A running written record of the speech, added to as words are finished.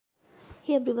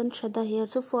Hey everyone, Shraddha here.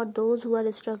 So for those who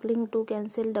are struggling to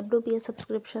cancel WPS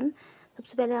subscription,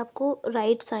 सबसे पहले आपको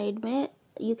right side में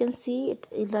you can see it,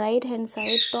 right hand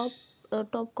side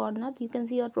top corner you can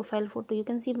see your profile photo. You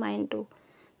can see mine too.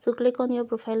 So click on your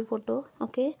profile photo.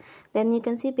 Okay, then you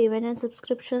can see payment and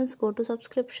subscriptions. Go to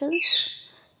subscriptions,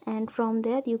 and from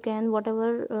there you can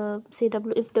whatever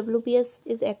if WPS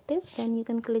is active, then you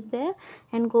can click there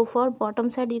and go for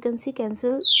bottom side. You can see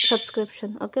cancel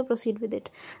subscription. Okay, proceed with it.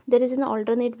 There is an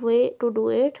alternate way to do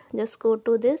it. Just go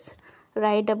to this,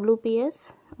 write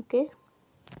WPS. Okay,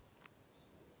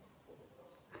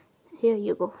 here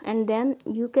you go, and then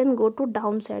you can go to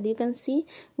downside. You can see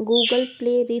Google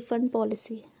Play refund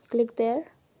policy. Click there.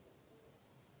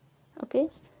 Okay,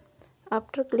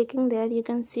 after clicking there you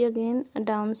can see again a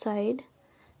downside.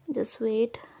 Just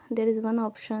wait, there is one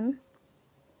option.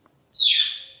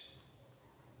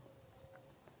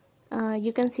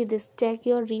 You can see this, check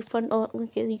your refund, or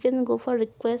okay, you can go for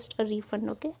request a refund.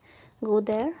 Okay, go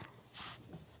there.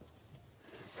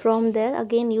 From there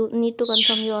again you need to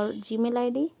confirm your Gmail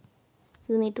ID.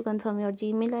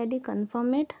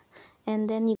 Confirm it, and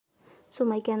then so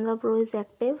my Canva Pro is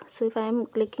active. So if I am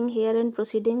clicking here and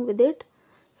proceeding with it,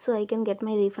 so I can get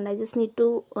my refund. I just need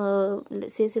to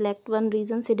say select one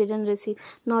reason, say didn't receive,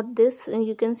 not this.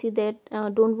 You can see that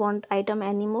don't want item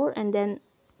anymore, and then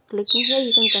clicking here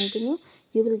you can continue.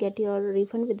 You will get your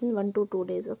refund within 1 to 2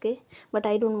 days. Okay, but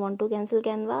I don't want to cancel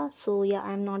Canva, so yeah,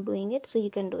 I'm not doing it. So you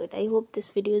can do it. I hope this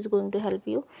video is going to help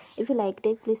you. If you liked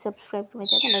it, please subscribe to my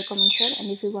channel, like, comment, share, and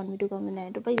if you want me to come in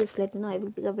the topic, just let me know. I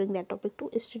will be covering that topic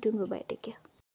too. Stay tuned. Bye bye, take care.